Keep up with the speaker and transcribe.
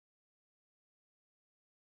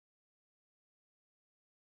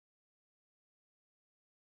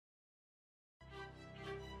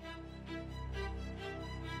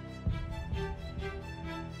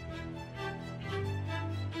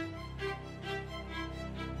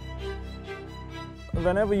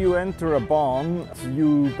Whenever you enter a barn,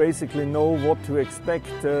 you basically know what to expect.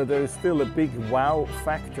 There is still a big wow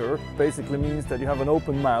factor. Basically means that you have an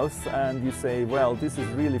open mouth and you say, well, this is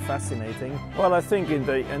really fascinating. Well, I think in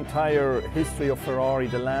the entire history of Ferrari,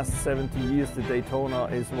 the last 70 years, the Daytona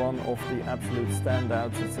is one of the absolute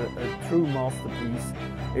standouts. It's a true masterpiece.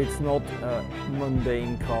 It's not a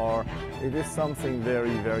mundane car. It is something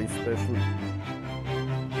very, very special.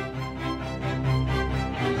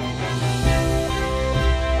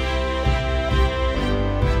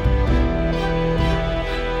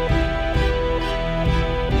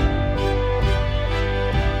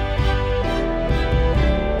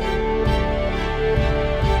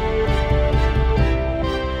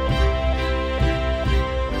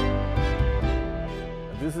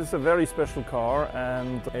 This is a very special car,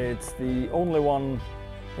 and it's the only one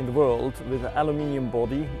in the world with an aluminium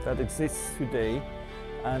body that exists today.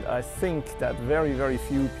 And I think that very, very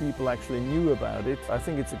few people actually knew about it. I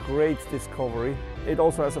think it's a great discovery. It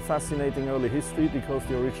also has a fascinating early history because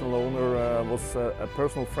the original owner was a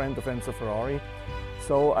personal friend of Enzo Ferrari.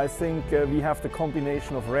 So I think we have the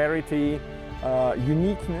combination of rarity,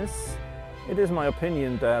 uniqueness. It is my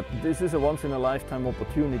opinion that this is a once-in-a-lifetime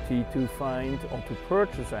opportunity to find, or to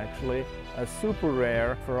purchase actually, a super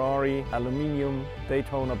rare Ferrari aluminium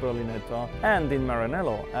Daytona Berlinetta, and in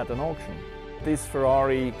Maranello at an auction. This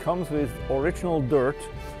Ferrari comes with original dirt,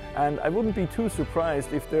 and I wouldn't be too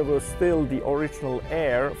surprised if there was still the original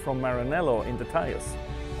air from Maranello in the tires.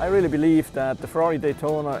 I really believe that the Ferrari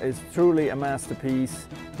Daytona is truly a masterpiece.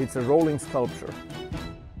 It's a rolling sculpture.